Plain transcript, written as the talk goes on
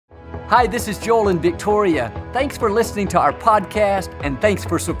Hi, this is Joel and Victoria. Thanks for listening to our podcast, and thanks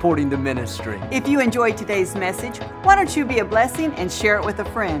for supporting the ministry. If you enjoyed today's message, why don't you be a blessing and share it with a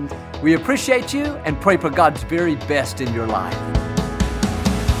friend? We appreciate you and pray for God's very best in your life.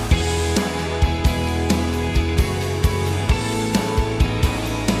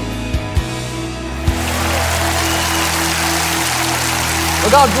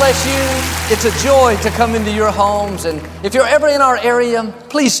 Well, God bless you. It's a joy to come into your homes. And if you're ever in our area,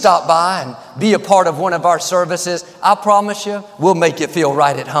 please stop by and be a part of one of our services. I promise you, we'll make you feel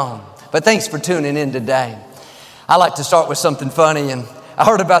right at home. But thanks for tuning in today. I like to start with something funny. And I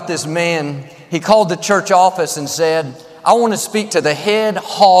heard about this man. He called the church office and said, I want to speak to the head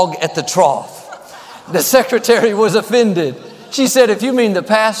hog at the trough. The secretary was offended. She said, if you mean the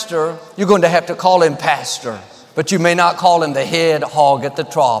pastor, you're going to have to call him pastor, but you may not call him the head hog at the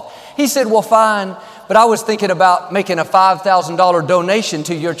trough. He said, well, fine, but I was thinking about making a $5,000 donation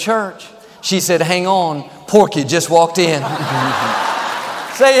to your church. She said, hang on, Porky just walked in.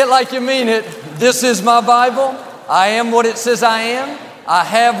 Say it like you mean it. This is my Bible. I am what it says I am. I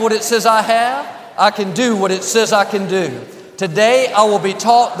have what it says I have. I can do what it says I can do. Today I will be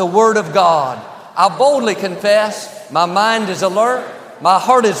taught the Word of God. I boldly confess, my mind is alert, my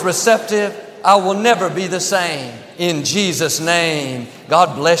heart is receptive. I will never be the same. In Jesus' name,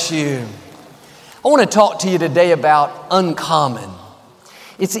 God bless you. I want to talk to you today about uncommon.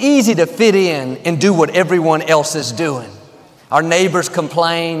 It's easy to fit in and do what everyone else is doing. Our neighbors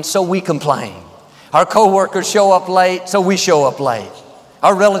complain, so we complain. Our coworkers show up late, so we show up late.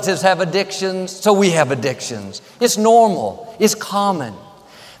 Our relatives have addictions, so we have addictions. It's normal. It's common.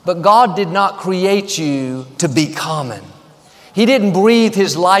 But God did not create you to be common. He didn't breathe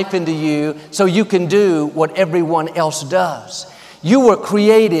His life into you so you can do what everyone else does. You were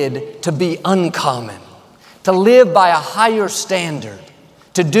created to be uncommon, to live by a higher standard,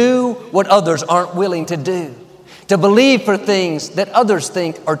 to do what others aren't willing to do, to believe for things that others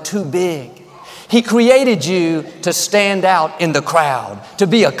think are too big. He created you to stand out in the crowd, to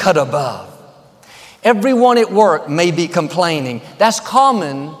be a cut above. Everyone at work may be complaining. That's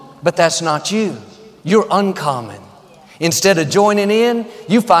common, but that's not you. You're uncommon. Instead of joining in,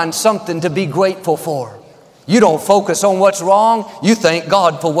 you find something to be grateful for. You don't focus on what's wrong. You thank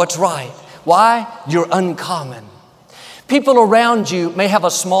God for what's right. Why? You're uncommon. People around you may have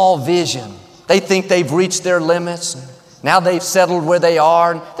a small vision. They think they've reached their limits. Now they've settled where they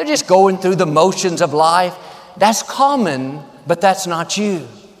are. They're just going through the motions of life. That's common, but that's not you.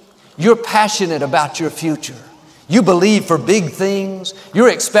 You're passionate about your future. You believe for big things. You're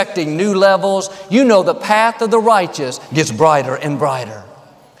expecting new levels. You know the path of the righteous gets brighter and brighter.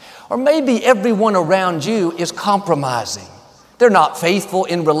 Or maybe everyone around you is compromising. They're not faithful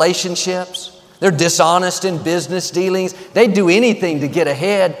in relationships. They're dishonest in business dealings. They do anything to get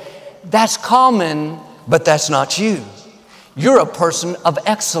ahead. That's common, but that's not you. You're a person of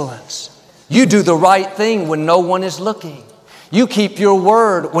excellence. You do the right thing when no one is looking. You keep your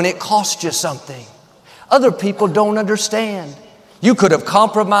word when it costs you something. Other people don't understand. You could have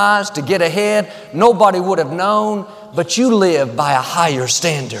compromised to get ahead. Nobody would have known, but you live by a higher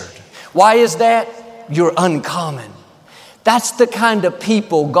standard. Why is that? You're uncommon. That's the kind of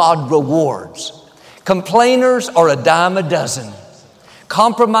people God rewards. Complainers are a dime a dozen.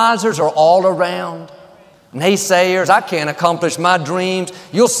 Compromisers are all around. Naysayers, I can't accomplish my dreams.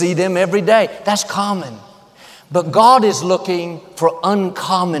 You'll see them every day. That's common. But God is looking for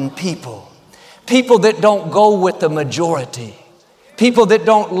uncommon people. People that don't go with the majority. People that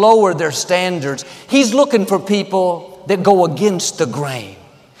don't lower their standards. He's looking for people that go against the grain.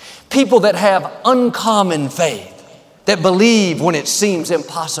 People that have uncommon faith, that believe when it seems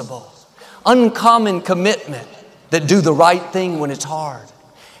impossible. Uncommon commitment, that do the right thing when it's hard.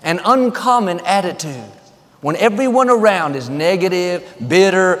 An uncommon attitude. When everyone around is negative,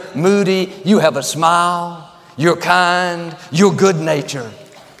 bitter, moody, you have a smile, you're kind, you're good-natured.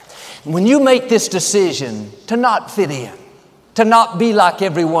 When you make this decision to not fit in, to not be like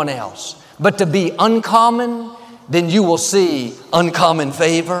everyone else, but to be uncommon, then you will see uncommon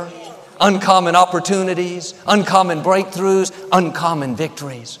favor, uncommon opportunities, uncommon breakthroughs, uncommon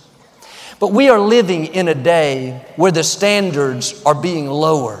victories. But we are living in a day where the standards are being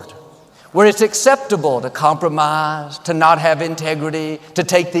lowered, where it's acceptable to compromise, to not have integrity, to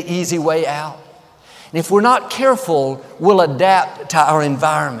take the easy way out. And if we're not careful, we'll adapt to our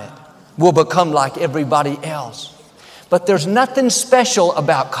environment. We'll become like everybody else. But there's nothing special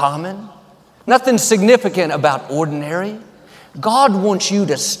about common, nothing significant about ordinary. God wants you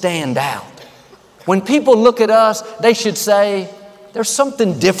to stand out. When people look at us, they should say, there's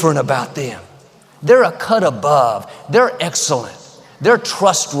something different about them. They're a cut above. They're excellent. They're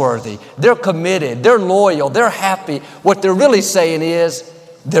trustworthy. They're committed. They're loyal. They're happy. What they're really saying is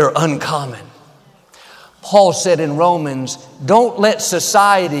they're uncommon. Paul said in Romans, don't let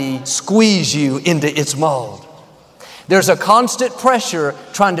society squeeze you into its mold. There's a constant pressure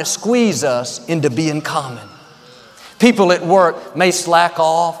trying to squeeze us into being common. People at work may slack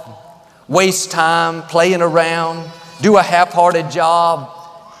off, waste time playing around, do a half-hearted job.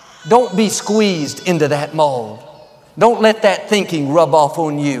 Don't be squeezed into that mold. Don't let that thinking rub off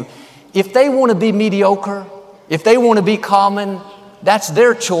on you. If they want to be mediocre, if they want to be common, that's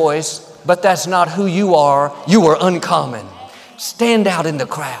their choice, but that's not who you are. You are uncommon. Stand out in the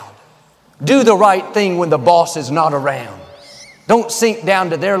crowd. Do the right thing when the boss is not around. Don't sink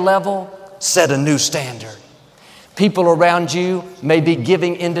down to their level. Set a new standard. People around you may be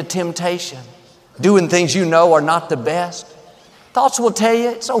giving into temptation, doing things you know are not the best. Thoughts will tell you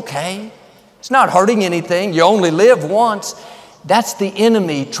it's okay. It's not hurting anything. You only live once. That's the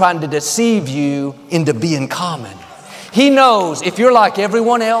enemy trying to deceive you into being common. He knows if you're like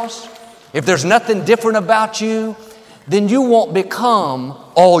everyone else, if there's nothing different about you, then you won't become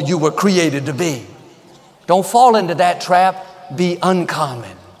all you were created to be. Don't fall into that trap. Be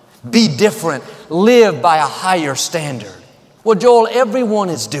uncommon. Be different. Live by a higher standard. Well, Joel, everyone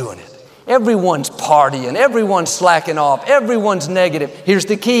is doing it. Everyone's partying. Everyone's slacking off. Everyone's negative. Here's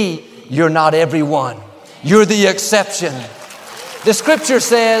the key. You're not everyone. You're the exception. The scripture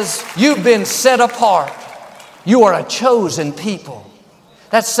says you've been set apart. You are a chosen people.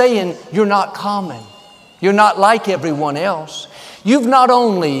 That's saying you're not common. You're not like everyone else. You've not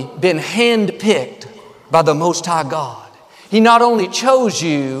only been handpicked by the Most High God. He not only chose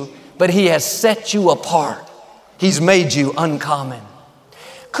you, but He has set you apart. He's made you uncommon.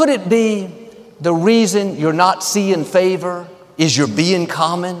 Could it be the reason you're not seeing favor is you're being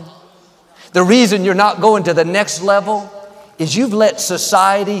common? The reason you're not going to the next level is you've let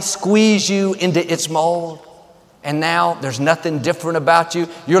society squeeze you into its mold. And now there's nothing different about you.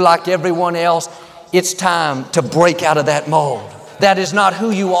 You're like everyone else. It's time to break out of that mold. That is not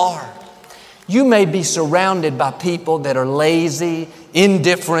who you are. You may be surrounded by people that are lazy,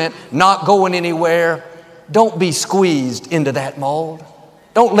 indifferent, not going anywhere. Don't be squeezed into that mold.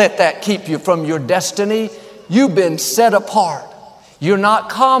 Don't let that keep you from your destiny. You've been set apart. You're not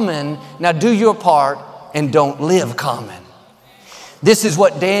common. Now do your part and don't live common. This is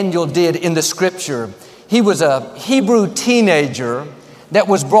what Daniel did in the scripture. He was a Hebrew teenager that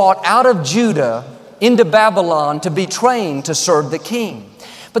was brought out of Judah into Babylon to be trained to serve the king.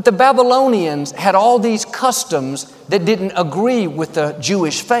 But the Babylonians had all these customs that didn't agree with the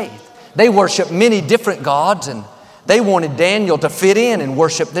Jewish faith. They worshiped many different gods, and they wanted Daniel to fit in and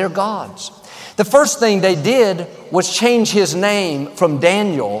worship their gods. The first thing they did was change his name from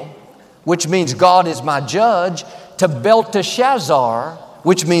Daniel, which means God is my judge, to Belteshazzar,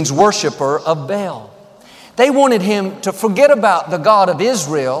 which means worshiper of Baal. They wanted him to forget about the God of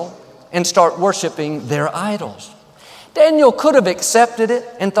Israel and start worshiping their idols. Daniel could have accepted it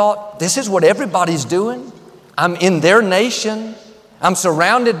and thought, this is what everybody's doing. I'm in their nation. I'm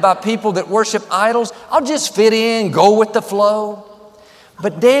surrounded by people that worship idols. I'll just fit in, go with the flow.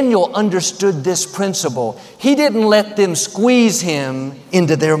 But Daniel understood this principle. He didn't let them squeeze him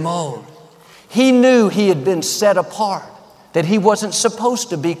into their mold. He knew he had been set apart, that he wasn't supposed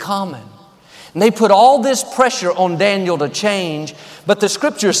to be common. And they put all this pressure on Daniel to change, but the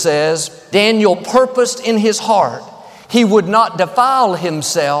scripture says Daniel purposed in his heart he would not defile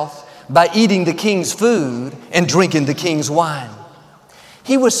himself by eating the king's food and drinking the king's wine.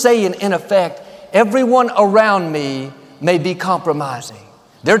 He was saying, in effect, everyone around me may be compromising.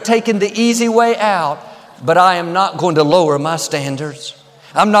 They're taking the easy way out, but I am not going to lower my standards.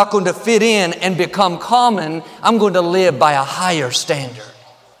 I'm not going to fit in and become common. I'm going to live by a higher standard.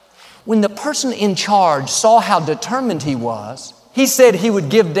 When the person in charge saw how determined he was, he said he would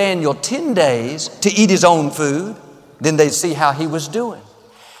give Daniel 10 days to eat his own food. Then they'd see how he was doing.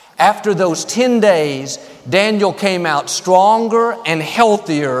 After those 10 days, Daniel came out stronger and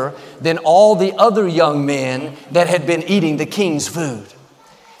healthier than all the other young men that had been eating the king's food.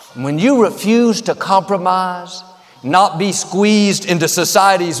 When you refuse to compromise, not be squeezed into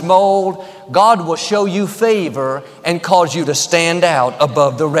society's mold, God will show you favor and cause you to stand out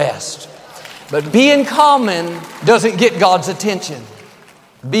above the rest. But being common doesn't get God's attention.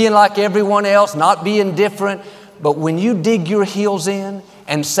 Being like everyone else, not being different. But when you dig your heels in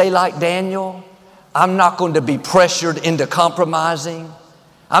and say like Daniel, I'm not going to be pressured into compromising.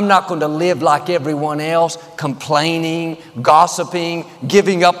 I'm not going to live like everyone else, complaining, gossiping,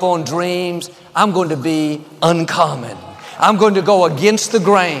 giving up on dreams. I'm going to be uncommon. I'm going to go against the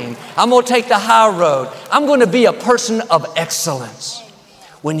grain. I'm going to take the high road. I'm going to be a person of excellence.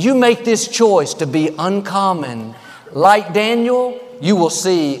 When you make this choice to be uncommon, like Daniel, you will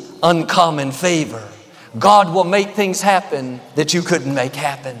see uncommon favor. God will make things happen that you couldn't make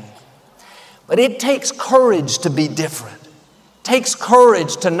happen. But it takes courage to be different. It takes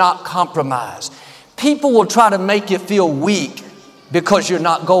courage to not compromise. People will try to make you feel weak because you're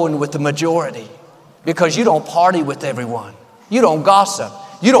not going with the majority, because you don't party with everyone. You don't gossip.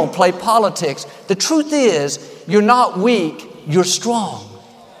 You don't play politics. The truth is, you're not weak, you're strong.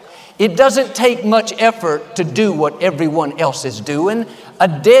 It doesn't take much effort to do what everyone else is doing. A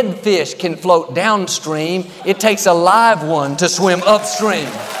dead fish can float downstream. It takes a live one to swim upstream.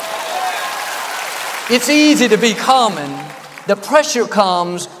 It's easy to be common. The pressure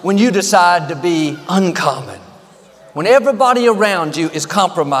comes when you decide to be uncommon. When everybody around you is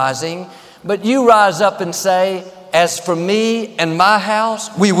compromising, but you rise up and say, as for me and my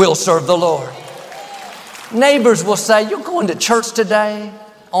house, we will serve the Lord. Neighbors will say, you're going to church today?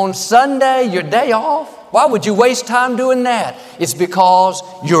 On Sunday, your day off? Why would you waste time doing that? It's because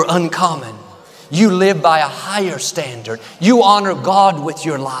you're uncommon. You live by a higher standard. You honor God with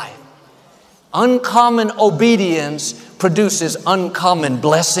your life. Uncommon obedience produces uncommon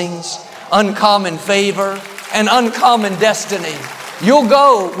blessings, uncommon favor, and uncommon destiny. You'll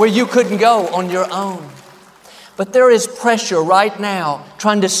go where you couldn't go on your own. But there is pressure right now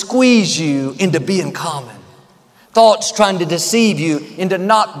trying to squeeze you into being common. Thoughts trying to deceive you into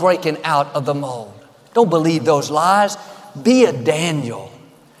not breaking out of the mold. Don't believe those lies. Be a Daniel.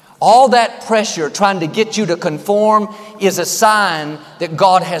 All that pressure trying to get you to conform is a sign that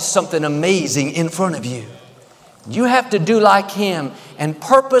God has something amazing in front of you. You have to do like Him and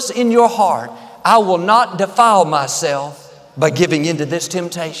purpose in your heart, I will not defile myself by giving into this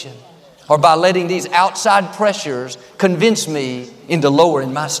temptation or by letting these outside pressures convince me into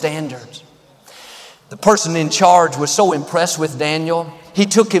lowering my standards. The person in charge was so impressed with Daniel, he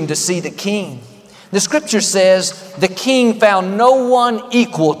took him to see the king. The scripture says the king found no one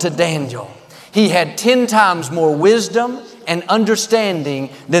equal to Daniel. He had 10 times more wisdom and understanding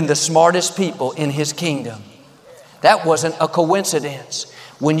than the smartest people in his kingdom. That wasn't a coincidence.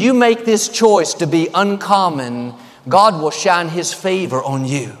 When you make this choice to be uncommon, God will shine His favor on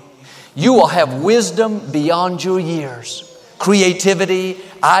you. You will have wisdom beyond your years, creativity,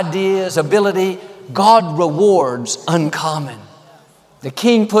 ideas, ability. God rewards uncommon. The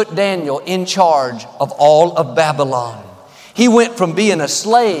king put Daniel in charge of all of Babylon. He went from being a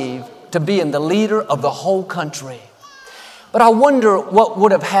slave to being the leader of the whole country. But I wonder what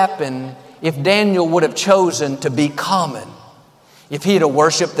would have happened if Daniel would have chosen to be common. If he'd have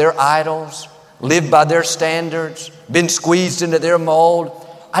worshiped their idols, lived by their standards, been squeezed into their mold,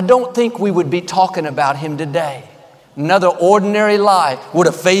 I don't think we would be talking about him today. Another ordinary life would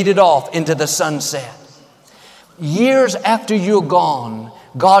have faded off into the sunset. Years after you're gone,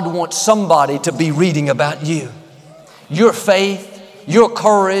 God wants somebody to be reading about you. Your faith, your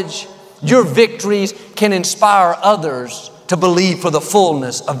courage, your victories can inspire others to believe for the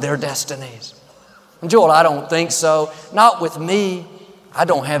fullness of their destinies. Joel, I don't think so. Not with me. I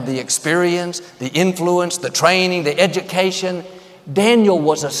don't have the experience, the influence, the training, the education. Daniel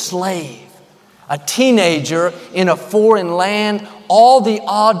was a slave, a teenager in a foreign land. All the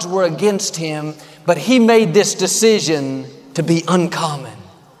odds were against him, but he made this decision to be uncommon,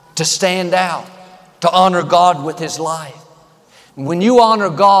 to stand out, to honor God with his life. When you honor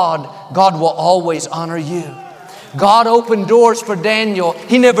God, God will always honor you. God opened doors for Daniel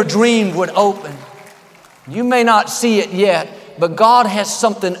he never dreamed would open. You may not see it yet, but God has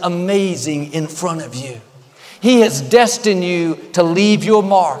something amazing in front of you. He has destined you to leave your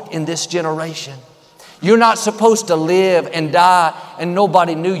mark in this generation. You're not supposed to live and die and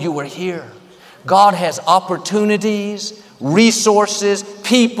nobody knew you were here. God has opportunities, resources,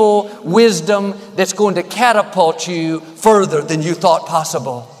 people, wisdom that's going to catapult you further than you thought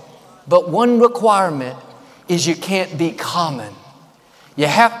possible. But one requirement is you can't be common. You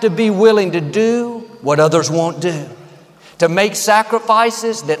have to be willing to do what others won't do, to make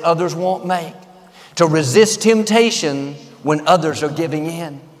sacrifices that others won't make, to resist temptation when others are giving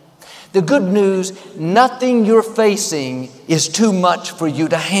in. The good news, nothing you're facing is too much for you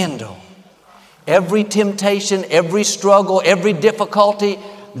to handle. Every temptation, every struggle, every difficulty,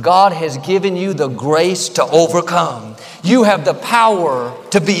 God has given you the grace to overcome. You have the power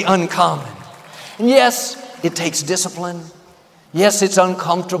to be uncommon. And yes, it takes discipline. Yes, it's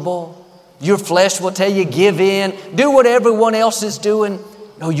uncomfortable. Your flesh will tell you, give in, do what everyone else is doing.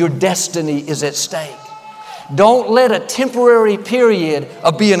 No, your destiny is at stake. Don't let a temporary period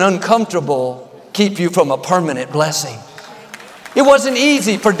of being uncomfortable keep you from a permanent blessing. It wasn't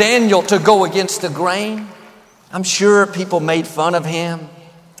easy for Daniel to go against the grain. I'm sure people made fun of him.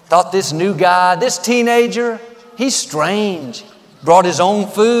 Thought this new guy, this teenager, he's strange. Brought his own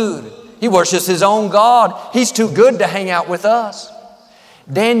food. He worships his own God. He's too good to hang out with us.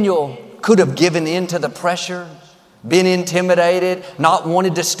 Daniel could have given in to the pressure, been intimidated, not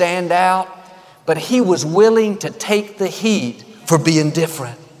wanted to stand out, but he was willing to take the heat for being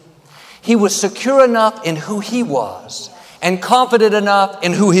different. He was secure enough in who he was and confident enough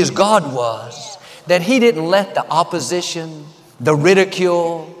in who his God was that he didn't let the opposition, the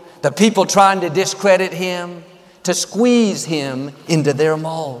ridicule, the people trying to discredit him, to squeeze him into their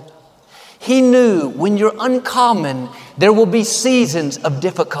mold. He knew when you're uncommon, there will be seasons of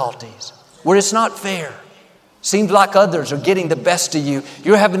difficulties where it's not fair. Seems like others are getting the best of you.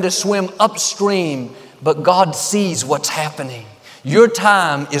 You're having to swim upstream, but God sees what's happening. Your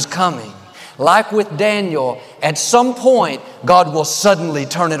time is coming. Like with Daniel, at some point, God will suddenly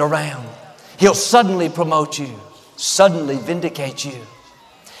turn it around. He'll suddenly promote you, suddenly vindicate you.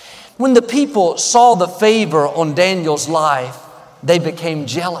 When the people saw the favor on Daniel's life, they became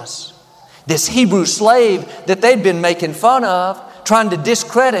jealous. This Hebrew slave that they'd been making fun of, trying to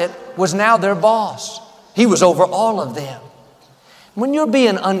discredit, was now their boss. He was over all of them. When you're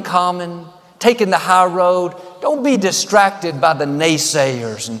being uncommon, taking the high road, don't be distracted by the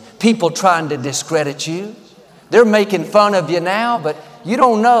naysayers and people trying to discredit you. They're making fun of you now, but you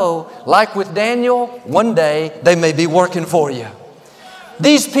don't know, like with Daniel, one day they may be working for you.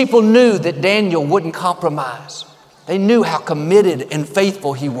 These people knew that Daniel wouldn't compromise. They knew how committed and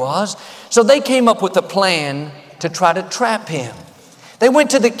faithful he was. So they came up with a plan to try to trap him. They went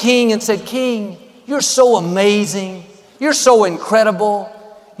to the king and said, "King, you're so amazing. You're so incredible.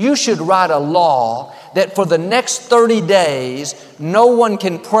 You should write a law that for the next 30 days, no one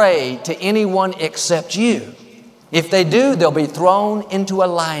can pray to anyone except you. If they do, they'll be thrown into a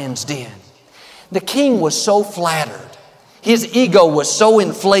lion's den." The king was so flattered. His ego was so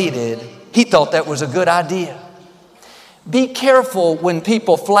inflated, he thought that was a good idea. Be careful when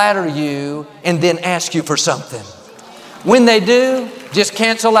people flatter you and then ask you for something. When they do, just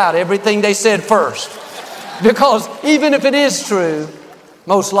cancel out everything they said first. Because even if it is true,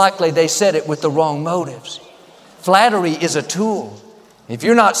 most likely they said it with the wrong motives. Flattery is a tool. If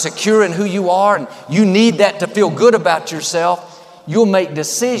you're not secure in who you are and you need that to feel good about yourself, you'll make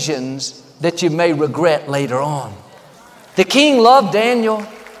decisions that you may regret later on. The king loved Daniel.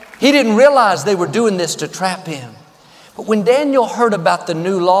 He didn't realize they were doing this to trap him. But when Daniel heard about the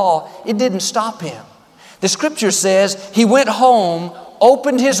new law, it didn't stop him. The scripture says he went home,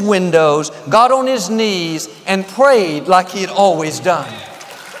 opened his windows, got on his knees, and prayed like he had always done.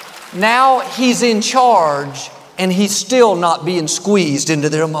 Now he's in charge, and he's still not being squeezed into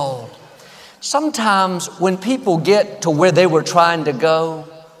their mold. Sometimes when people get to where they were trying to go,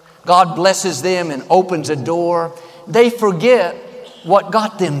 God blesses them and opens a door, they forget what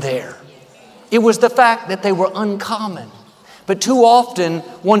got them there. It was the fact that they were uncommon. But too often,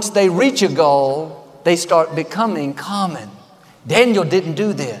 once they reach a goal, they start becoming common. Daniel didn't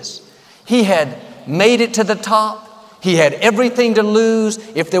do this. He had made it to the top. He had everything to lose.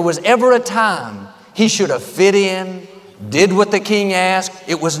 If there was ever a time he should have fit in, did what the king asked,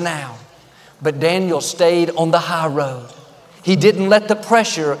 it was now. But Daniel stayed on the high road. He didn't let the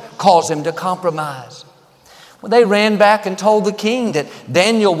pressure cause him to compromise. Well, they ran back and told the king that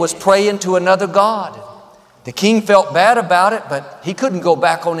Daniel was praying to another god. The king felt bad about it, but he couldn't go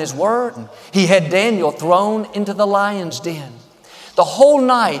back on his word. And he had Daniel thrown into the lion's den. The whole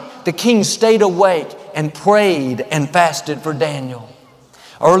night, the king stayed awake and prayed and fasted for Daniel.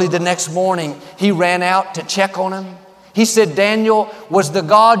 Early the next morning, he ran out to check on him. He said, "Daniel, was the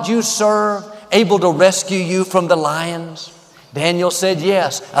God you serve able to rescue you from the lions?" Daniel said,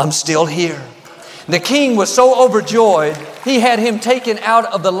 "Yes, I'm still here." The king was so overjoyed, he had him taken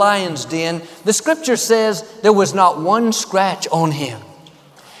out of the lion's den. The scripture says there was not one scratch on him.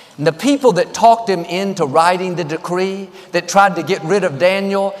 And the people that talked him into writing the decree, that tried to get rid of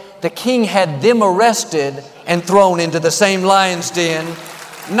Daniel, the king had them arrested and thrown into the same lion's den.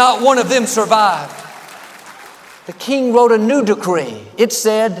 Not one of them survived. The king wrote a new decree. It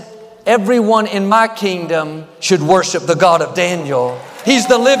said, "Everyone in my kingdom should worship the God of Daniel. He's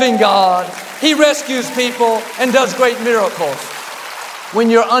the living God. He rescues people and does great miracles." When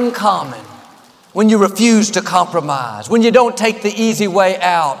you're uncommon, when you refuse to compromise, when you don't take the easy way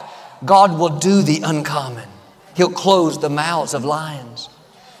out, God will do the uncommon. He'll close the mouths of lions.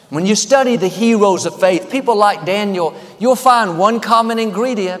 When you study the heroes of faith, people like Daniel, you'll find one common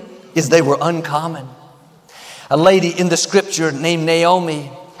ingredient is they were uncommon. A lady in the scripture named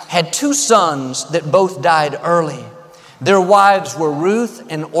Naomi had two sons that both died early. Their wives were Ruth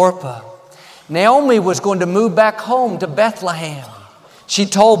and Orpah. Naomi was going to move back home to Bethlehem. She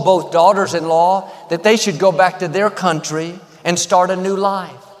told both daughters-in-law that they should go back to their country and start a new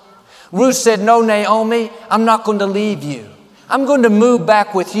life. Ruth said, "No, Naomi, I'm not going to leave you. I'm going to move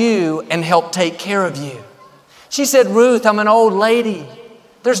back with you and help take care of you." She said, "Ruth, I'm an old lady.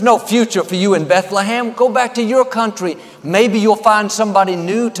 There's no future for you in Bethlehem. Go back to your country. Maybe you'll find somebody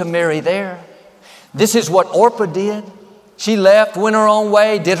new to marry there." This is what Orpah did. She left, went her own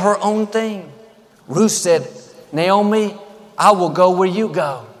way, did her own thing. Ruth said, "Naomi, I will go where you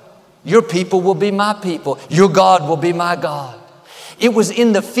go. Your people will be my people. Your God will be my God." It was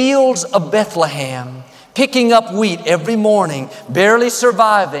in the fields of Bethlehem, picking up wheat every morning, barely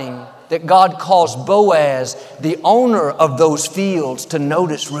surviving, that God caused Boaz, the owner of those fields, to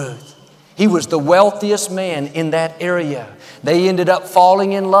notice Ruth. He was the wealthiest man in that area. They ended up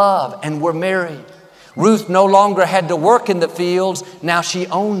falling in love and were married. Ruth no longer had to work in the fields. Now she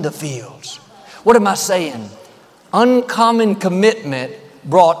owned the fields. What am I saying? Uncommon commitment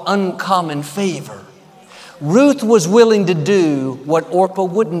brought uncommon favor. Ruth was willing to do what Orpah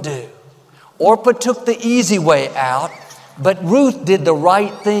wouldn't do. Orpah took the easy way out, but Ruth did the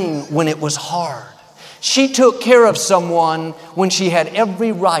right thing when it was hard. She took care of someone when she had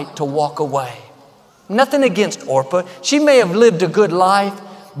every right to walk away. Nothing against Orpah. She may have lived a good life,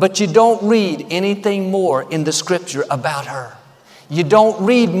 but you don't read anything more in the scripture about her. You don't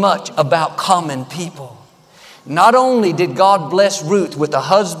read much about common people. Not only did God bless Ruth with a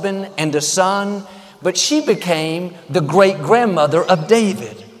husband and a son, but she became the great-grandmother of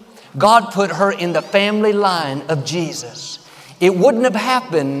David. God put her in the family line of Jesus. It wouldn't have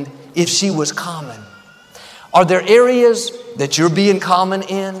happened if she was common. Are there areas that you're being common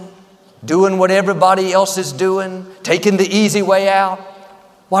in? Doing what everybody else is doing? Taking the easy way out?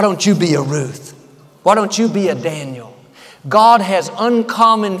 Why don't you be a Ruth? Why don't you be a Daniel? God has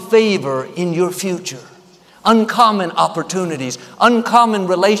uncommon favor in your future. Uncommon opportunities, uncommon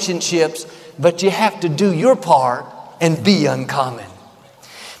relationships, but you have to do your part and be uncommon.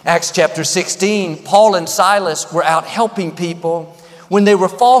 Acts chapter 16, Paul and Silas were out helping people when they were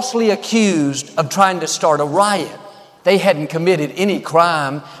falsely accused of trying to start a riot. They hadn't committed any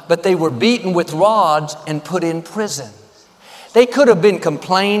crime, but they were beaten with rods and put in prison. They could have been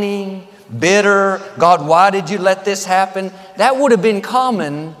complaining, bitter, "God, why did you let this happen?" That would have been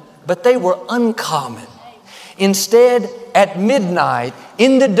common, but they were uncommon. Instead, at midnight,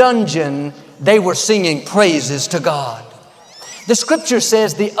 in the dungeon, they were singing praises to God. The scripture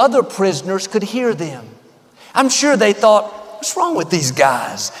says the other prisoners could hear them. I'm sure they thought, what's wrong with these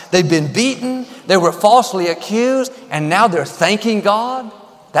guys? They've been beaten, they were falsely accused, and now they're thanking God?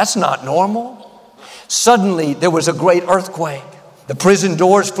 That's not normal. Suddenly, there was a great earthquake. The prison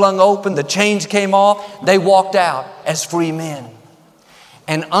doors flung open, the chains came off, they walked out as free men.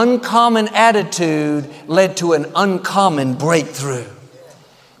 An uncommon attitude led to an uncommon breakthrough.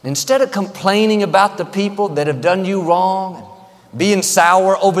 Instead of complaining about the people that have done you wrong and being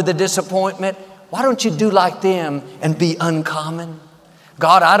sour over the disappointment, why don't you do like them and be uncommon?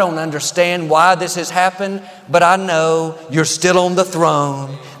 God, I don't understand why this has happened, but I know you're still on the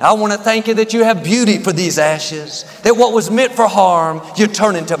throne. I want to thank you that you have beauty for these ashes, that what was meant for harm, you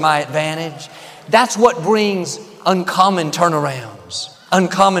turn into my advantage. That's what brings uncommon turnarounds,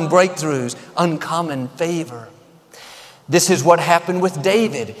 uncommon breakthroughs, uncommon favor. This is what happened with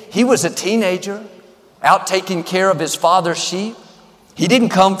David. He was a teenager out taking care of his father's sheep. He didn't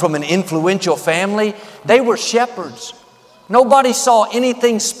come from an influential family. They were shepherds. Nobody saw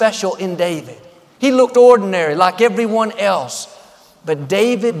anything special in David. He looked ordinary like everyone else. But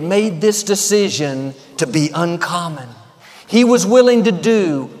David made this decision to be uncommon. He was willing to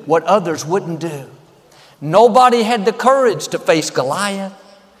do what others wouldn't do. Nobody had the courage to face Goliath.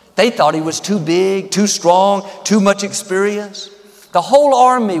 They thought he was too big, too strong, too much experience. The whole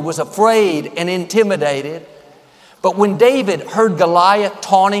army was afraid and intimidated. But when David heard Goliath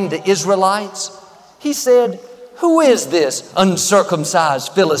taunting the Israelites, he said, "Who is this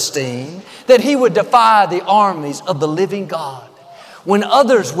uncircumcised Philistine that he would defy the armies of the living God?" When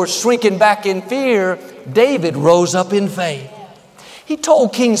others were shrinking back in fear, David rose up in faith. He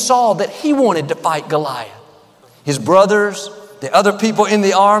told King Saul that he wanted to fight Goliath. His brothers, the other people in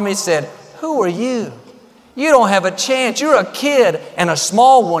the army said, "Who are you? You don't have a chance. You're a kid, and a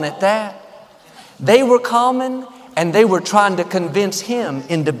small one at that." They were common, and they were trying to convince him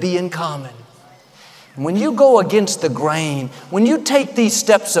into being common. When you go against the grain, when you take these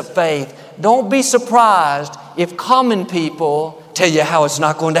steps of faith, don't be surprised if common people tell you how it's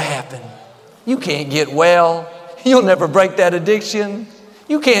not going to happen. You can't get well. You'll never break that addiction.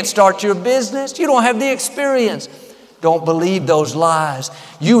 You can't start your business. You don't have the experience. Don't believe those lies.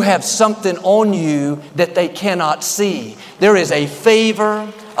 You have something on you that they cannot see. There is a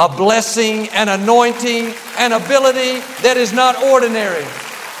favor, a blessing, an anointing, an ability that is not ordinary.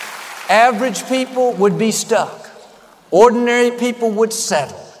 Average people would be stuck. Ordinary people would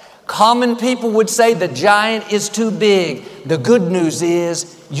settle. Common people would say the giant is too big. The good news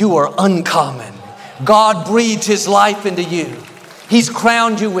is you are uncommon. God breathed His life into you. He's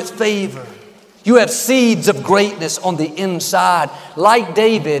crowned you with favor. You have seeds of greatness on the inside. Like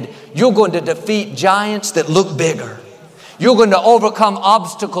David, you're going to defeat giants that look bigger. You're going to overcome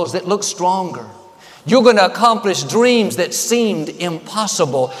obstacles that look stronger. You're going to accomplish dreams that seemed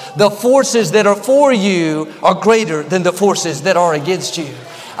impossible. The forces that are for you are greater than the forces that are against you.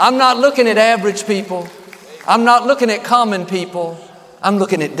 I'm not looking at average people. I'm not looking at common people. I'm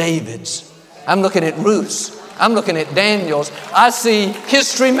looking at Davids. I'm looking at Ruths. I'm looking at Daniels. I see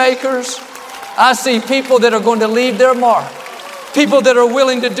history makers. I see people that are going to leave their mark. People that are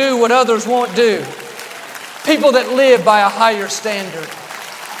willing to do what others won't do. People that live by a higher standard.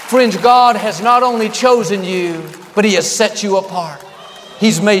 Friends, God has not only chosen you, but He has set you apart.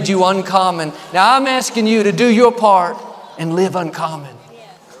 He's made you uncommon. Now I'm asking you to do your part and live uncommon.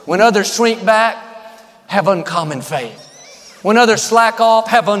 When others shrink back, have uncommon faith. When others slack off,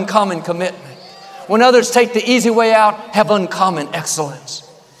 have uncommon commitment. When others take the easy way out, have uncommon excellence.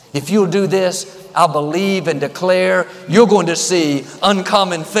 If you'll do this, I'll believe and declare you're going to see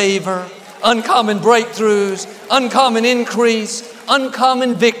uncommon favor, uncommon breakthroughs, uncommon increase,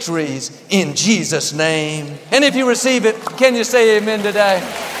 uncommon victories in Jesus' name. And if you receive it, can you say amen today?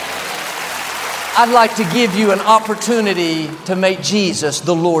 I'd like to give you an opportunity to make Jesus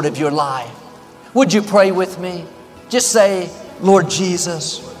the Lord of your life. Would you pray with me? Just say, Lord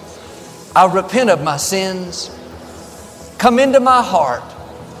Jesus, I repent of my sins. Come into my heart.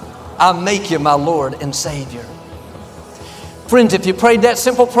 I make you my Lord and Savior. Friends, if you prayed that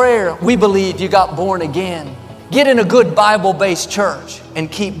simple prayer, we believe you got born again. Get in a good Bible-based church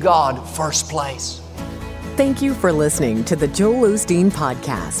and keep God first place. Thank you for listening to the Joel Osteen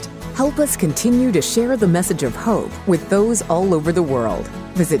Podcast. Help us continue to share the message of hope with those all over the world.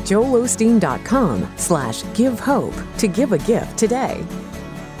 Visit joelosteen.com/give hope to give a gift today.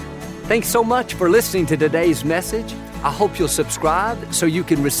 Thanks so much for listening to today's message. I hope you'll subscribe so you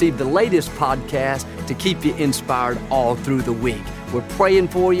can receive the latest podcast to keep you inspired all through the week. We're praying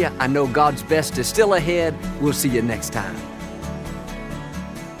for you. I know God's best is still ahead. We'll see you next time.